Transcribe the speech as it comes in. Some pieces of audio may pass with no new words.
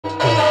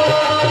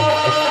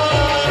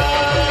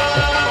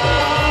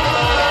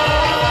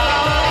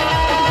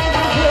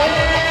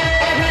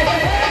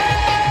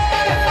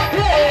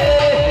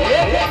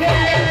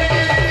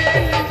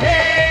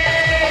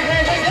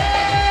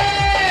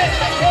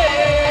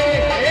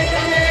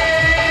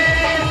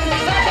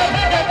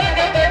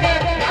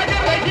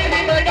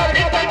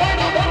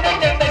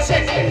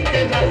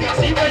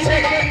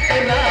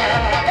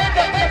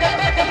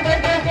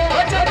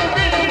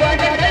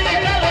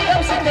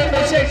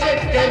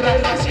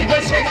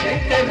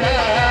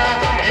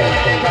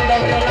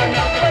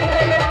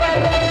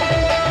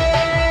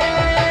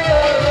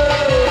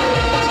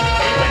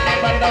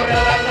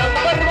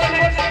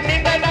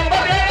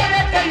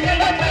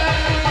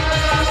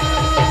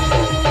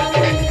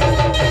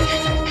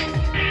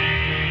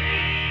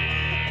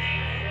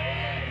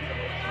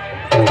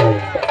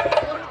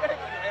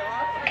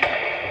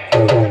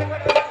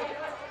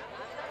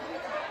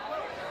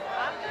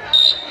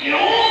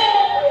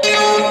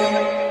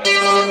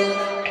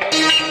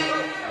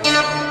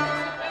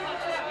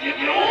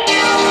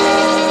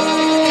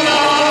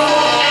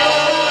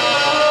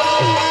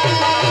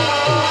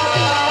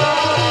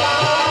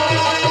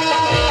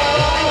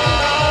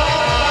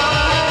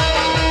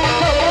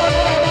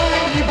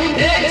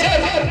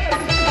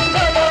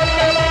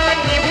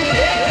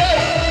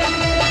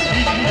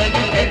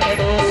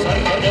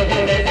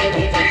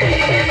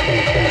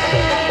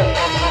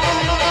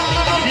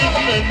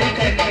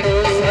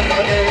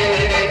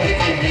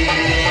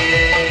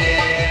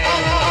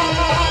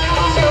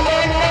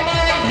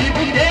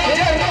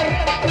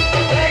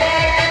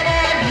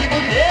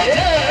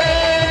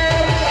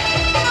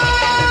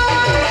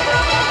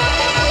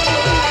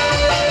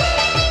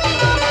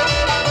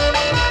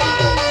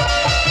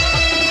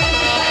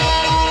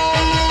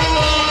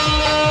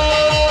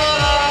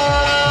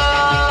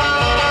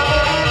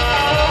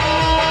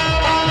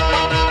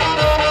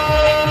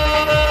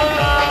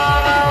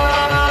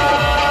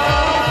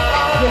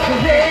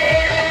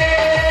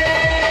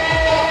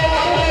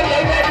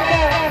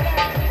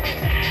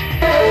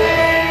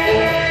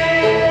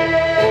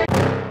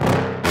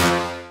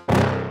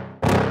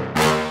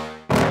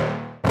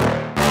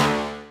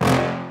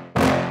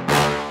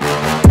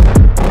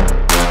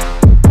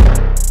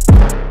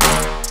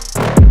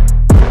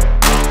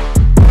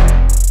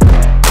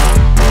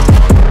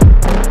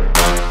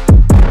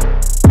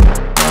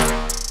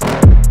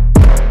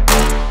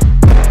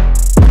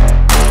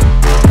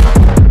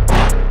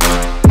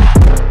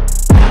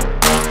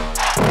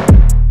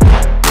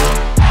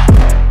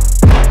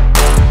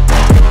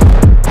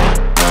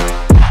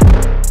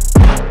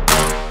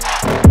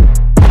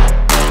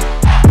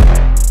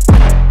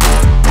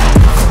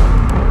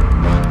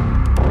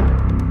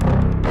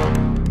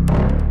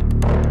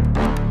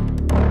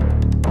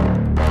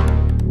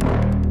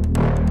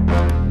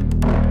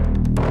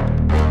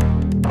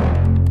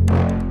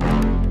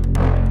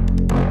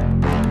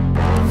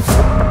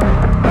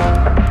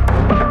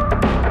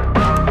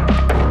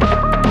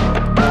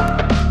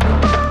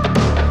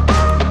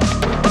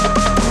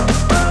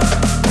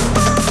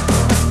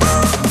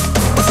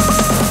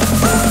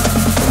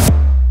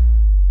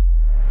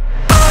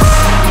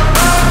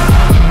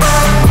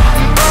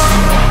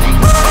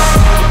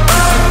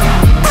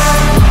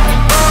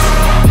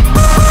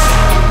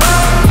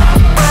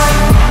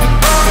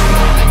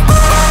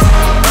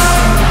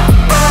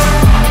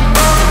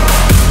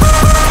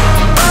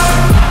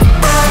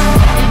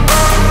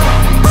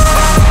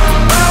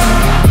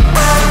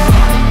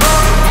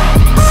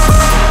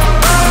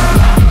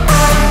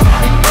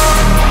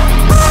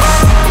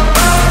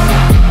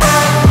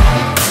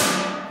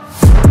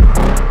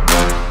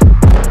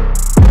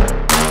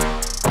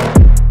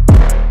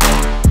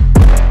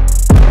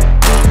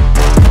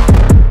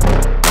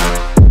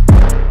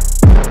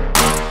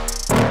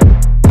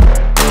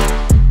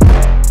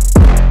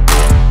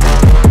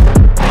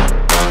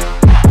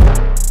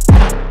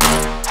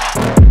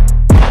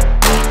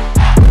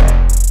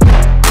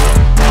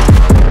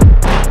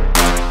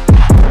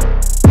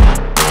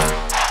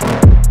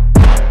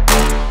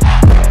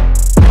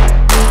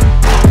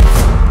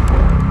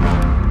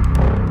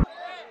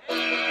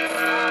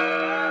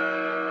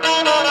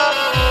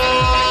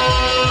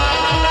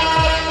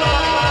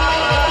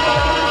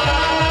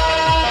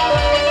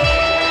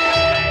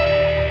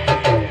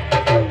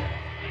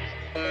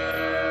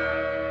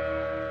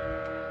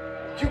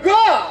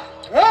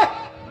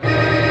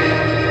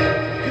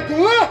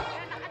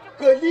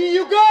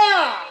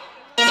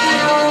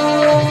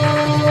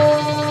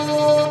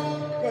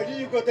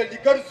ಕಲಿಯುಗದಲ್ಲಿ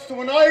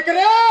ಗರ್ಜಿಸುವ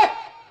ನಾಯಕರೇ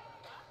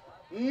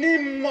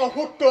ನಿಮ್ಮ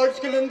ಹುಟ್ಟು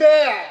ಹಚ್ಕಲಿಂದೆ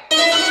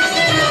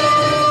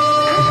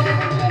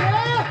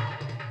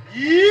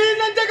ಈ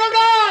ನಂಜೇಗೌಡ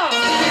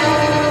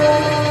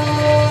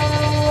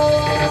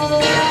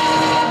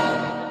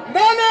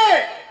ನಾನೇ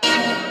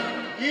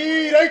ಈ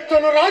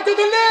ರೈತನ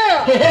ರಾಜ್ಯದಲ್ಲಿ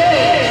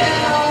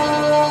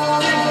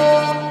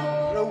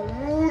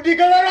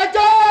ರೌಡಿಗಳ ರಾಜ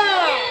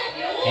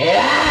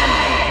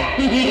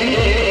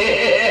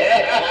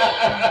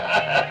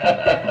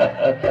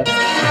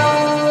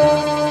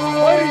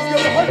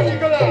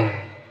ಹಕ್ಕಿಗಳ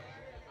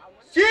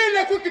ಶೀಲ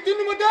ಕುಕ್ಕಿ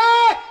ತಿನ್ನು ಮಧ್ಯೆ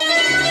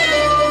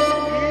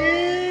ಈ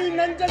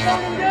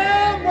ನಂಜೇಗೌಡನಿಗೆ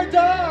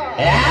ಮಜಾ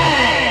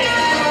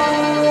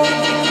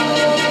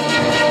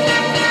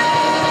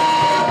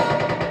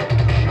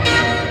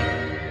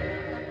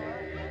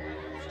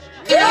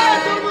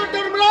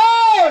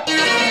ಧರ್ಮರಾಜ್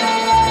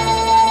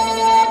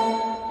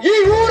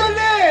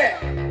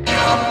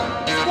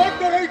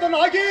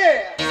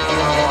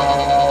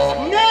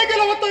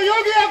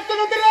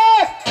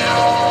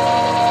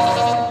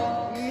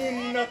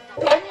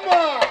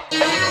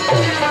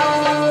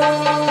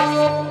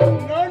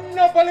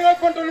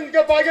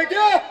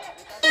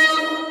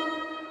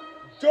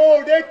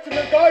ಹೆಚ್ಚಿನ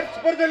ಗಾಡಿ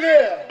ಸ್ಪರ್ಧೆಯಲ್ಲಿ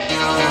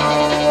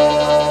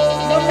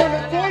ನಮ್ಮನ್ನು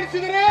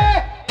ಸೋಲಿಸಿದರೆ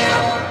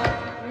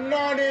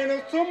ನಾನೇನು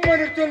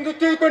ಸುಮ್ಮನಿರ್ತೆಂದು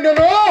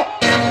ತಿಳ್ಕೊಂಡೆನು.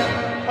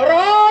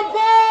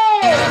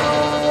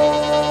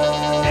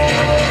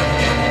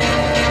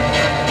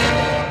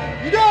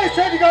 ಇದೇ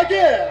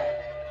ಶಾದಿಗಾಗಿ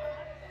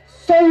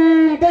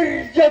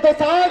ಸೌಂದರ್ಯದ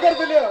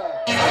ಸಾಗರದಲ್ಲಿ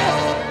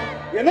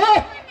ಏನೋ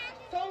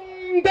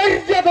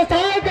ಸೌಂದರ್ಯದ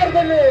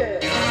ಸಾಗರದಲ್ಲಿ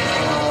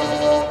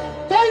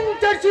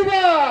ಸಂಚರಿಸುವ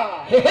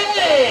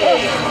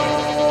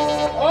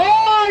ಆ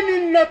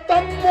ನಿನ್ನ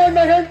ತಮ್ಮನ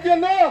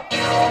ಹೆಂಡತಿಯನ್ನು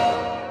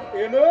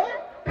ಏನು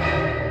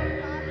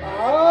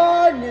ಆ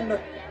ನಿನ್ನ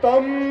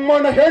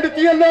ತಮ್ಮನ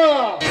ಹೆಂಡತಿಯನ್ನ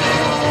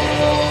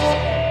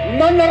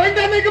ನನ್ನ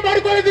ರಂಗನಿಗೆ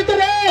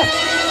ಮಾಡಿಕೊಳ್ಳುತ್ತಿದ್ದರೆ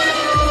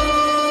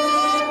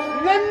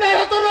ನನ್ನ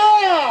ಹೆಸರು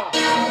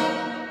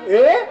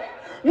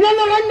ನನ್ನ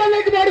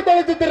ರಂಗನಿಗೆ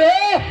ಮಾಡಿಕೊಳ್ಳುತ್ತಿದ್ದರೆ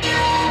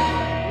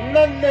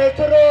ನನ್ನ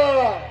ಹೆಸರು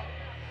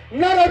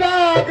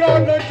ನರದಾಗ್ರ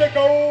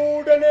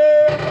ಗೌಡನೇ.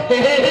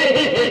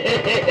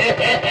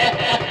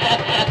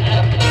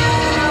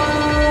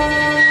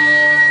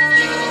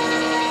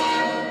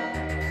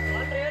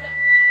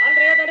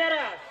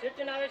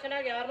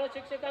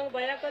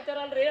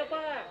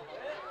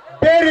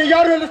 ಬೇರೆ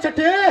ಯಾರು ಇಲ್ಲ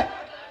ಶೆಟ್ಟಿ,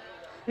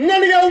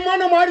 ನನಗೆ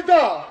ಅವಮಾನ ಮಾಡಿದ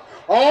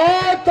ಆ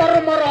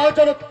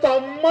ಧರ್ಮರಾಜನ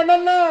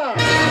ತಮ್ಮನನ್ನ.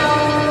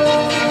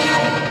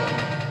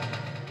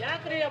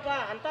 ಯಾಕ್ರಿ ಅಪ್ಪ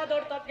ಅಂತ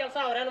ದೊಡ್ಡ ತಪ್ಪು ಕೆಲಸ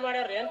ಅವ್ರೇನ್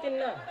ಮಾಡ್ಯಾರ ಏನ್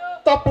ತಿನ್ನ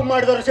ತಪ್ಪು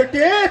ಮಾಡಿದಾರೆ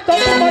ಶೆಟ್ಟಿ,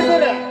 ತಪ್ಪು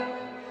ಮಾಡಿದಾರೆ.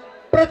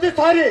 ಪ್ರತಿ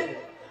ಸಾರಿ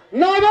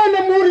ನಾವೇ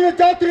ನಮ್ಮೂರಿನ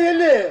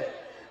ಜಾತ್ರೆಯಲ್ಲಿ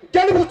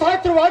ಗೆಲುವು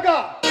ಸಾಧಿಸುವಾಗ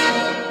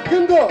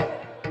ಇಂದು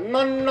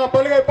ನನ್ನ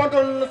ಬಲಗೈ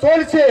ಪಂಟನ್ನು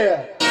ಸೋಲಿಸಿ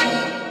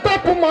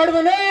ತಪ್ಪು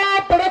ಮಾಡಿದನೇ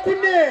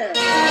ಬಡಕುಣ್ಣಿ.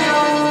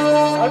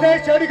 ಅದೇ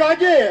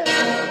ಶಡಿಗಾಗಿ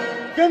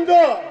ಇಂದು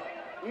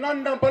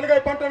ನನ್ನ ಬಲಗೈ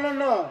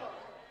ಪಂಟನನ್ನು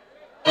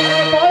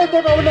ಬಾಳೆ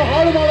ತೋಟವನ್ನು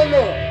ಹಾಳು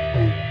ಮಾಡಲು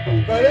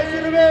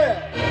ಕಳಿಸಿರುವೆ.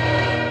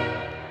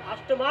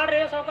 ಅಷ್ಟು ಮಾಡ್ರಿ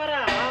ಸಾವುಕಾರ.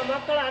 ಆ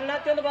ಮಕ್ಕಳು ಅನ್ನ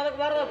ತಿಂದು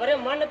ಬದುಕಬಾರ್ದು, ಬರೀ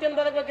ಮಣ್ಣು ತಿಂದು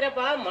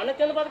ಬದುಕ್ಬೇಕ್ರಿಯಪ್ಪ. ಮಣ್ಣು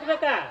ತಿಂದು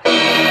ಬದುಕಬೇಕ.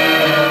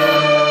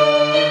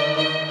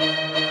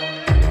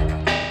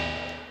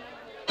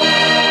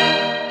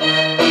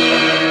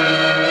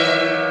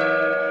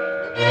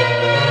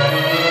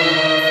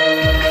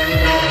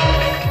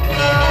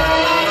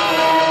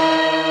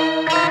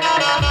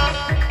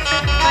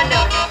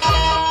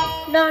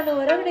 ನಾನು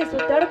ಹೊರಗಡೆ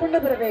ಸುತ್ತಾಡಿಕೊಂಡು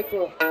ಬರಬೇಕು.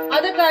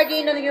 ಅದಕ್ಕಾಗಿ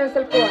ನನಗೆ ಒಂದು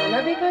ಸ್ವಲ್ಪ ಹಣ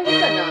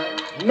ಬೇಕಾಗಿತ್ತಲ್ಲ.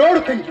 ನೋಡು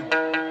ತಂಗಿ,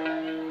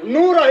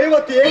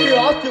 150 ಎಕರೆ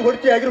ಆಸ್ತಿ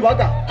ಹೊರತಿ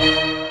ಆಗಿರುವಾಗ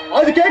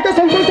ಅದಕ್ಕೆ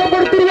ಸಂತೋಷ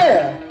ಪಡ್ತಿರುವೆ.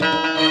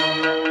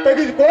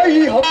 ತೆಗೆದುಕೋ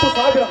ಈ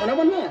 10,000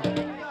 ಹಣವನ್ನು.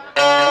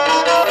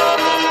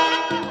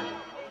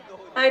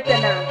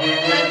 ಆಯ್ತಣ್ಣ,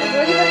 ನಾನು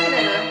ಹೋಗಿ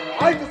ಬರ್ತೀನಣ್ಣ.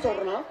 ಆಯ್ತು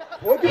ಸೋರ್ಣ,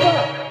 ಹೋಗಿ ಬರ.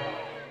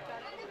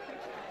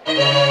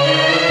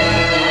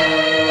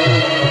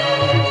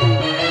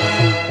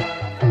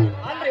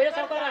 ಅಲ್ರಿ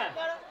ಸಾವುಕಾರ,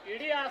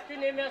 ಇಡೀ ಆಸ್ತಿ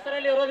ನಿಮ್ಮ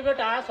ಹೆಸರಲ್ಲಿ ಇರೋದು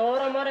ಬಿಟ್ಟ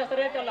ಸೌರಮ್ಮರ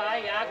ಹೆಸರು ಐತಲ್ಲ,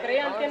 ಯಾಕ್ರಿ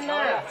ಅಂತಿನ್ನ.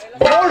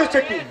 ನೋಡು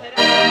ಶೆಟ್ಟಿ,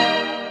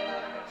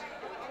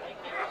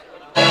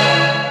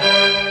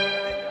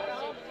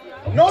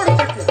 ನೋಡು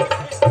ಶೆಟ್ಟಿ,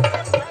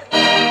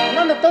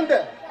 ನನ್ನ ತಂದೆ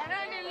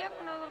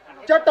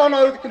ಚಟ್ಟಾನ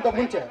ಆಗೋದಕ್ಕಿಂತ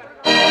ಮುಂಚೆ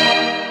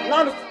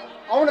ನಾನು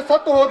ಅವನ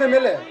ಸತ್ತು ಹೋದ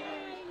ಮೇಲೆ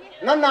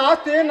ನನ್ನ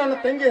ಆಸ್ತಿ ನನ್ನ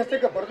ತಂಗಿ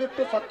ಹೆಸರಿಗೆ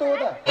ಬರೆದಿಟ್ಟು ಸತ್ತು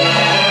ಹೋದ.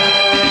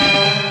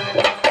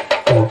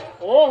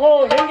 ಓಹೋ,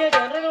 ಹಿಂಗೆ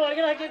ಜನರಿಗೆ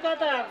ಒಳಗಿನ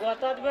ಹಾಕಿಕಾತ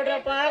ಗೊತ್ತಾದ್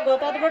ಬಿಡ್ರಪ್ಪ,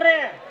 ಗೊತ್ತಾದ್ ಬಿಡ್ರಿ.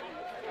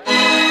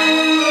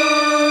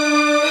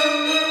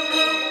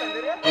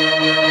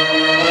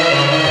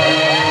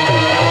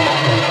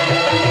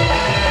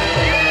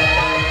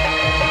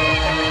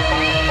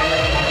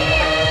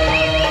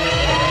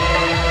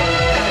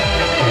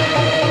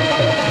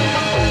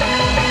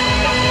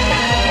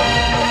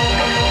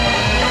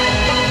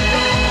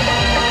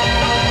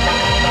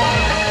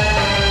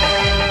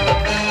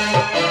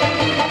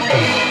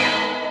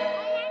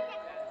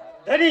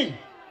 ಧನಿ,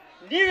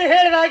 ನೀವು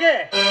ಹೇಳಿದ ಹಾಗೆ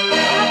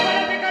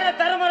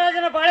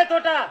ಧರ್ಮರಾಜನ ಬಾಳೆ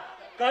ತೋಟ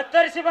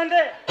ಕತ್ತರಿಸಿ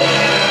ಬಂದೆ.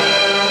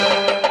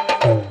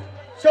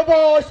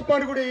 ಶಬಾಷ್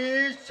ಮನಗುಡಿ,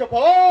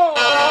 ಶಬಾಷ್.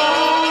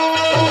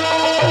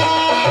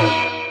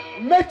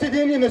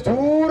 ಮೆಚ್ಚಿದೆ ನಿನ್ನ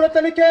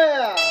ಸೂರತನಿಕೆ.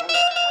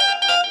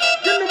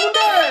 ಇನ್ನು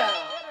ಮುಂದೆ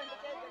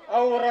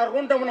ಅವರ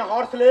ರುಂಡವನ್ನು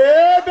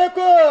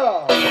ಹಾರಿಸಲೇಬೇಕು.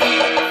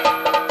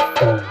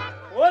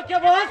 Okay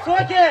boss,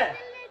 okay.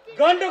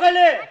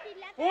 ಗಂಡುಗಳೇ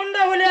ಪುಂಡ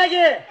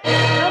ಹುಲಿಯಾಗಿ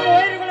ನಮ್ಮ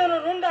ವೈರಿಗಳನ್ನು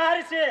ರುಂಡ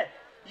ಹಾರಿಸಿ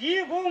ಈ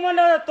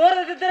ಭೂಮಂಡಲ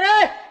ತೋರದಿದ್ದರೆ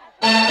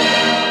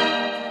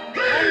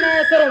ನನ್ನ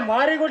ಹೆಸರು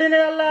ಮಾರಿಗುಡಿನೇ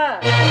ಅಲ್ಲ.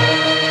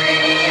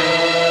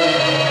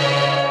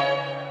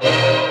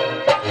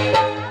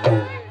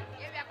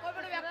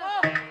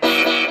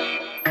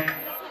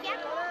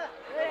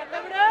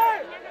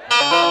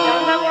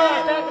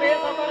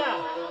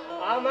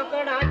 ಆ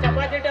ಮಕ್ಕಳನ್ನ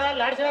ಚಪಾತಿ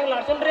ಲಾಡ್ಸಿದಾಗ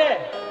ಲಾಡ್ಸಲ್ರಿ.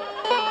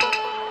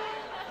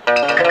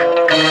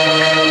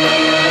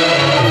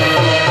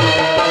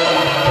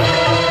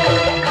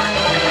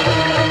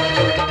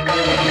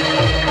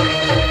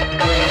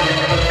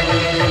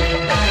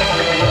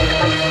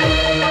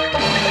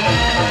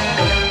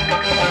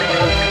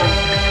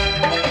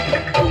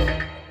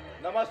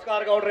 ನಮಸ್ಕಾರ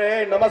ಗೌಡ್ರೆ,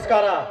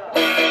 ನಮಸ್ಕಾರ.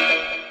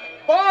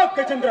 ಬಾ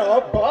ಗಜೇಂದ್ರ,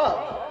 ಬಾ.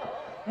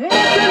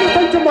 ಮತ್ತೇನು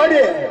ಸಂಚು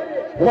ಮಾಡಿ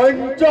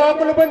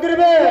ಹೊಂಚಾಕಲು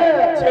ಬಂದಿರುವೆ.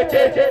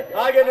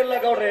 ಹಾಗೇನಿಲ್ಲ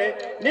ಗೌಡ್ರೆ,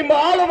 ನಿಮ್ಮ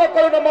ಹಾಳು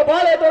ಮಕ್ಕಳು ನಮ್ಮ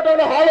ಬಾಳೆ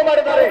ತೋಟವನ್ನು ಹಾಳು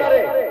ಮಾಡಿದ್ದಾರೆ.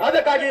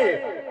 ಅದಕ್ಕಾಗಿ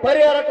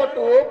ಪರಿಹಾರ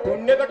ಕೊಟ್ಟು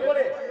ಪುಣ್ಯ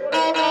ಕಟ್ಕೊಳ್ಳಿ.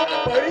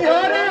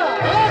 ಪರಿಹಾರ?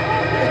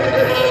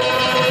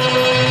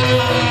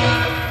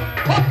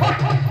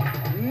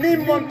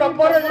 ನಿಮ್ಮಂತ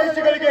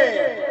ಪರದೇಶಿಗಳಿಗೆ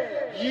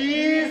ಈ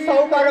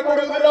ಸಾಹುಕಾರ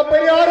ಕೊಡುವುದಿಲ್ಲ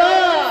ಪರಿಹಾರ.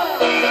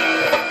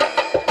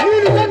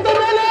 ನೀನು ಸತ್ತ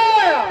ಮೇಲೆ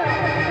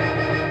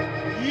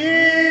ಈ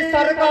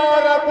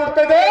ಸರ್ಕಾರ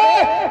ಕೊಡ್ತದೆ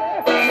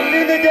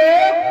ನಿನಗೆ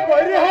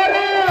ಪರಿಹಾರ.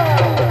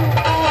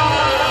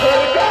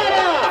 ಸರ್ಕಾರ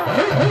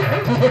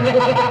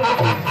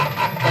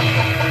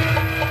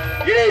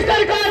ಈ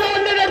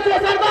ಸರ್ಕಾರವನ್ನು ನಡೆಸುವ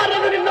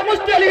ಸರ್ದಾರನ್ನು ನಿನ್ನ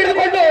ಮುಷ್ಟಿಯಲ್ಲಿ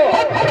ಹಿಡಿದುಕೊಂಡು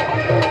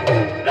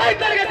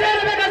ರೈತರಿಗೆ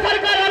ಸೇರಬೇಕಾದ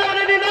ಸರ್ಕಾರ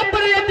ನಿನ್ನ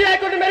ಅಪ್ಪನ ಎತ್ತಿ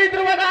ಹಾಕೊಂಡು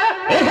ಮೆರೆಯುತ್ತಿರುವಾಗ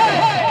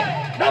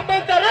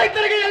ನಮ್ಮಂತ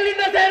ರೈತರಿಗೆ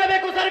ಎಲ್ಲಿಂದ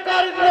ಸೇರಬೇಕು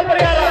ಸರ್ಕಾರದ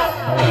ಪರಿಹಾರ?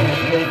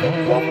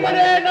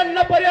 ಸುಮ್ಮನೆ ನನ್ನ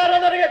ಪರಿಹಾರ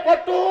ನನಗೆ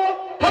ಕೊಟ್ಟು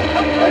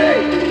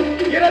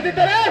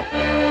ಇರದಿದ್ದರೆ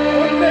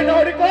ಮುಂದೆ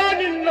ನೋಡಿಕೋ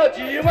ನಿನ್ನ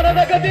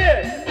ಜೀವನದ ಗತಿ.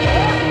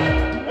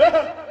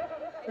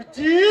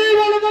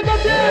 ಜೀವನದ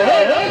ಗತಿ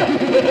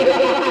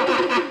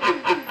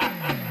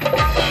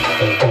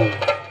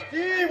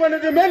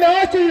ಜೀವನದ ಮೇಲೆ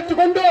ಆಸೆ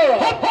ಇಟ್ಟುಕೊಂಡು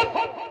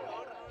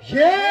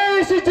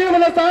ಹೇಸಿ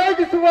ಜೀವನ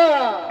ಸಾಗಿಸುವ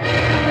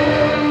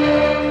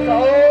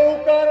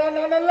ಸಾಹುಕಾರ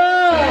ನಾನಲ್ಲ.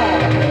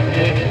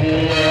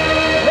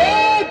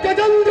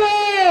 ಗಜೇಂದ್ರ,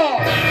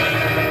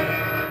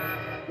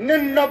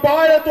 ನಿನ್ನ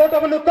ಬಾಳೆ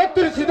ತೋಟವನ್ನು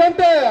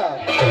ಕತ್ತರಿಸಿದಂತೆ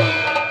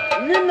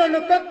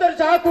ನಿನ್ನನ್ನು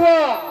ಕತ್ತರಿಸಿ ಹಾಕುವ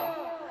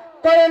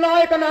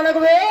ಕಳನಾಯಕ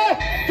ನನಗುವೆ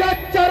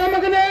ಎಚ್ಚರ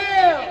ಮಗನೇ.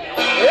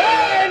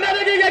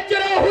 ನನಗೆ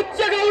ಎಚ್ಚರ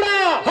ಹುಚ್ಚಗೌಡ.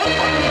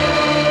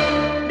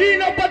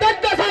 ನೀನೊಬ್ಬ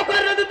ದೊಡ್ಡ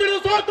ಸಾಹುಕಾರನೆಂದು ತಿಳಿದು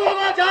ಸೋತು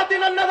ಹೋಗುವ ಜಾತಿ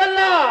ನನ್ನದಲ್ಲ.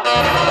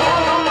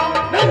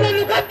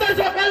 ನನ್ನನ್ನು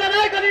ಕತ್ತರಿಸುವ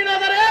ಕಳ್ಳನಾಯಕ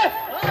ನೀನಾದರೆ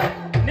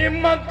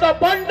ನಿಮ್ಮಂತ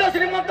ಬಂಡ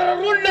ಶ್ರೀಮಂತರ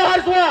ರುಂಡ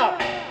ಹಾರಿಸುವ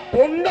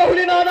ಪುಂಡ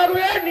ಹುಲಿ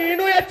ನಾನಾಗುವೆ.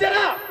 ನೀನು ಎಚ್ಚರ.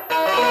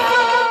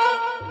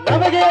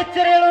 ನಮಗೆ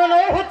ಎಚ್ಚರ ಹೇಳುವನು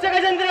ಹುಚ್ಚ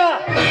ಗಜೇಂದ್ರ.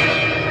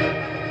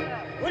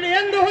 ಹುಲಿ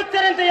ಎಂದು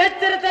ಹುಚ್ಚರಂತೆ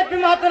ಎಚ್ಚರ ತಪ್ಪಿ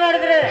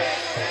ಮಾತನಾಡಿದ್ರೆ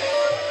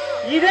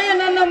ಇದೇ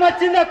ನನ್ನ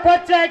ಮಚ್ಚಿಂದ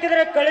ಕೊಚ್ಚ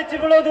ಹಾಕಿದರೆ ಕಳಿಸಿ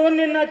ಬಿಡೋದು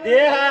ನಿನ್ನ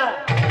ದೇಹ.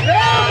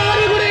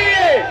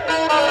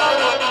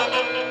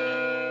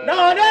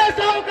 ನಾನೇ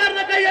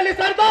ಸಾಹುಕಾರನ ಕೈಯಲ್ಲಿ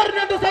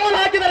ಸರ್ದಾರನೆಂದು ಸವಾಲು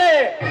ಹಾಕಿದರೆ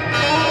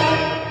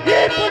ಈ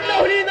ಪುಟ್ಟ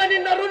ಹುಲಿಯಿಂದ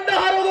ನಿನ್ನ ರುಂಡ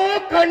ಹಾರುವುದು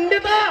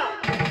ಖಂಡಿತ.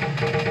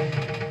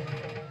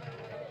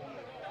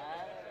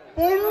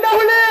 ಪುಂಡ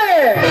ಹುಲಿ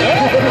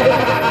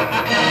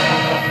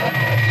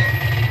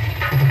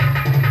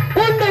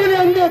ಪುಂಡ ಹುಲಿ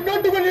ಎಂದು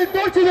ಗಂಟುಗಳು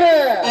ತೋರಿಸಿದ್ರೆ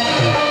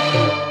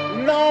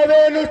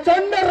ನಾವೇನು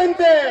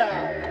ಚಂಡರಂತೆ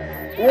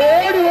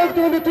ಓಡಿ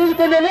ಹೋಗ್ತು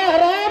ತಿಳಿದುಕೊಂಡೇನೋ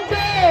ಆರಾಮ.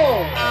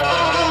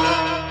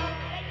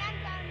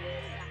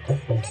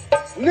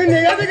 ನಿನ್ನ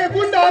ಎದೆಗೆ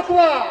ಗುಂಡು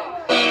ಹಾಕುವ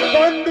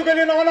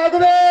ಗಂಡುಗಲಿ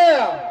ನಾನಾಗುವೆ.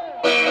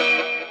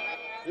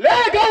 ಲೇ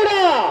ಗೌಡ,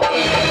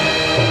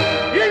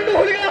 ಇಂಡು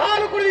ಹುಲಿಗಳ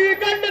ಹಾಲು ಕುಡಿದು ಈ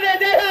ಗಂಡನೇ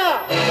ದೇಹ.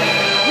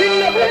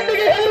 ನಿನ್ನ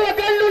ಗುಂಡಿಗೆ ಹೇಳುವ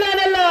ಗಂಡು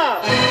ನಾನಲ್ಲ.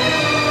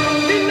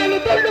 ನಿನ್ನನ್ನು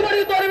ತೊಂಡು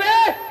ಬರೆದು ತೋರುವೆ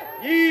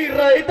ಈ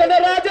ರೈತನ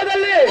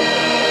ರಾಜ್ಯದಲ್ಲಿ.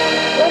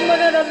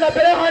 ಒಮ್ಮನೆ ನನ್ನ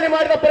ಬೆಳೆ ಹಾನಿ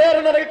ಮಾಡಿದ ಪರಿಹಾರ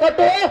ನನಗೆ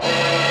ಕೊಟ್ಟು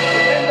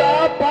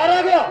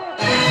ಪಾರಾಗ.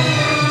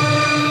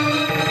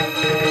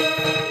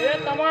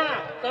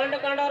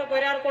 ಕಂಡವ್ರು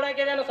ಪರಿಹಾರ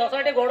ಕೊಡಾಕಿದೇನು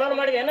ಸೊಸೈಟಿ ಗೋಡೌನ್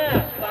ಮಾಡಿದೇನ?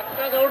 ಪಕ್ಕ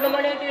ಗೌಡ್ನ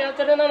ಮಾಡಿ ಅಂತ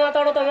ಎಚ್ಚರಿಂದ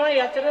ಮಾತಾಡೋ ತಮ್ಮ,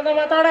 ಎಚ್ಚರಿಂದ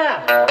ಮಾತಾಡ.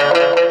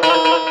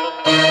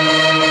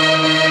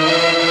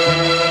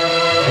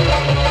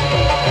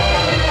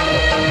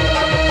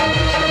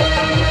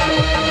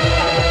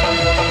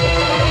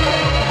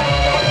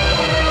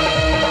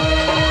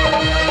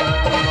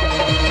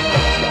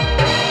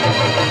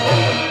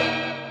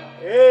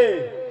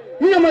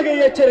 ನಮಗೆ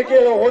ಎಚ್ಚರಿಕೆ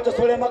ಹೋದ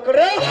ಸೊಳ್ಳೆ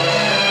ಮಕ್ಕಳೇ,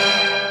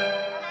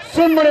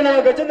 ಸುಮ್ಮನೆ ನಾವು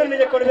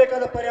ಗಜೇಂದ್ರನಿಗೆ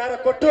ಕೊಡಬೇಕಾದ ಪರಿಹಾರ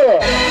ಕೊಟ್ಟು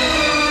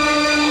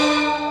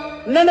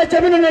ನನ್ನ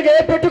ಜಮೀನಿಗೆ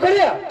ಪೆಟ್ಟು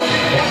ಕಳಿಯ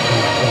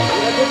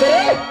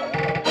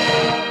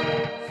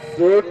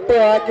ಸುಟ್ಟು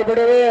ಹಾಕಿ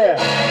ಬಿಡುವೆ.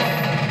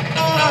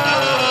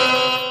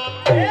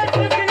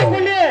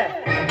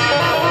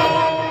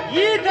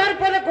 ಈ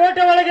ದರ್ಪದ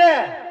ಕೋಟೆ ಒಳಗೆ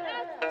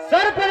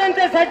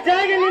ಸರ್ಪದಂತೆ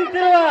ಸಜ್ಜಾಗಿ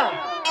ನಿಂತಿರುವ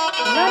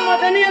ನಮ್ಮ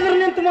ದನಿ ಎದುರು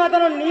ನಿಂತು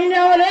ಮಾತಾಡೋ ನೀನ್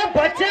ಯಾವಲೇ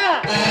ಬಚ್ಚ?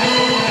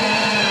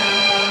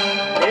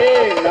 ಏ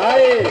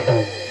ನಾಯಿ,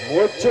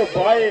 ಮುಚ್ಚು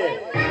ಬಾಯಿ.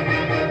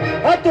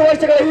 10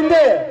 ವರ್ಷಗಳ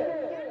ಹಿಂದೆ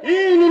ಈ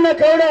ನಿನ್ನ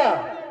ಗೌಡ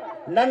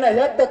ನನ್ನ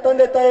ಹೆತ್ತ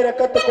ತಂದೆ ತಾಯಿರ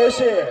ಕತ್ತು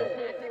ಕೋಶಿ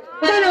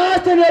ನನ್ನ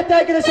ಆಸ್ತಿಯನ್ನು ಎತ್ತ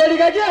ಹಾಕಿದ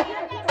ಸೇಡಿಗಾಗಿ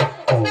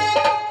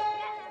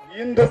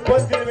ಇಂದು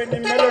ಬಂದಿರುವೆ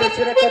ನಿಮ್ಮೆಲ್ಲರ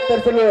ಶಿರ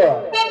ಕತ್ತರಿಸಲು.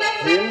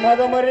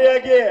 ಸಿಂಹದ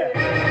ಮರಿಯಾಗಿ,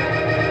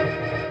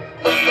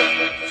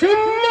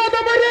 ಸಿಂಹದ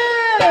ಮರಿ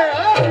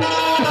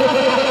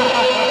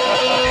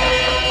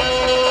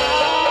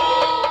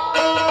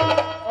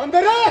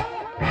ಅಂದರೆ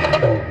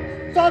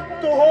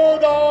ಸತ್ತು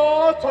ಹೋದ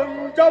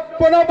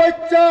ಸಂಜಪ್ಪನ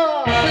ಬಚ್ಚ.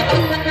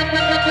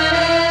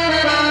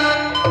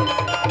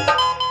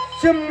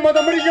 ಸಿಂಹದ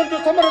ಮರಿಯೆಂದು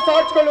ಸಮರ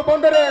ಸಾರಿಸಿಕೊಂಡು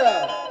ಬಂದರೆ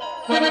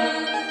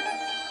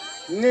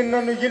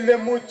ನಿನ್ನನ್ನು ಇಲ್ಲೇ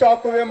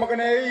ಮುಚ್ಚಾಕುವೆ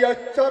ಮಗನೇ,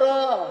 ಎಚ್ಚರ.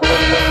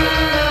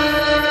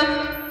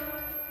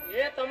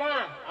 ಏ ತಮ್ಮ,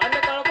 ಅಲ್ಲಿ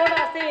ಕಳ್ಕೊಂಡು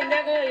ಆಸ್ತಿ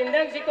ಹಿಂದ್ಯಾಗ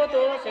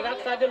ಸಿಕ್ಕೋತು,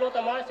 ಸಿಗಾಕ್ ಸಾಧ್ಯ ಇಲ್ಲ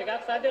ತಮ್ಮ,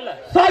 ಸಿಗಾಕ್ ಸಾಧ್ಯ ಇಲ್ಲ.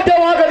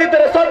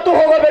 ಸಾಧ್ಯವಾಗದಿದ್ದರೆ ಸತ್ತು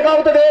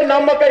ಹೋಗಬೇಕಾಗುತ್ತದೆ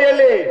ನಮ್ಮ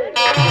ಕೈಯಲ್ಲಿ.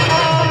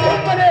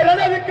 ಒಬ್ಬನೇ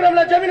ರಣವಿಕ್ಕ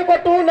ಎಕರೆ ಜಮೀನು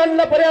ಕೊಟ್ಟು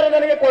ನನ್ನ ಪರಿಹಾರ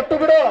ನನಗೆ ಕೊಟ್ಟು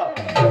ಬಿಡು.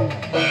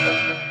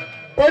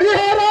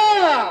 ಪರಿಹಾರ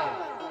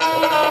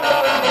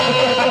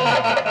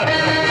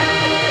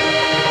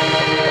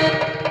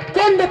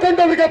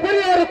ಕಂಡವರಿಗೆ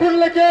ಪರಿಹಾರ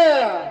ಕೊಡ್ಲಿಕ್ಕೆ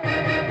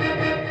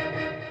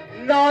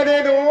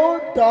ನಾನೇನು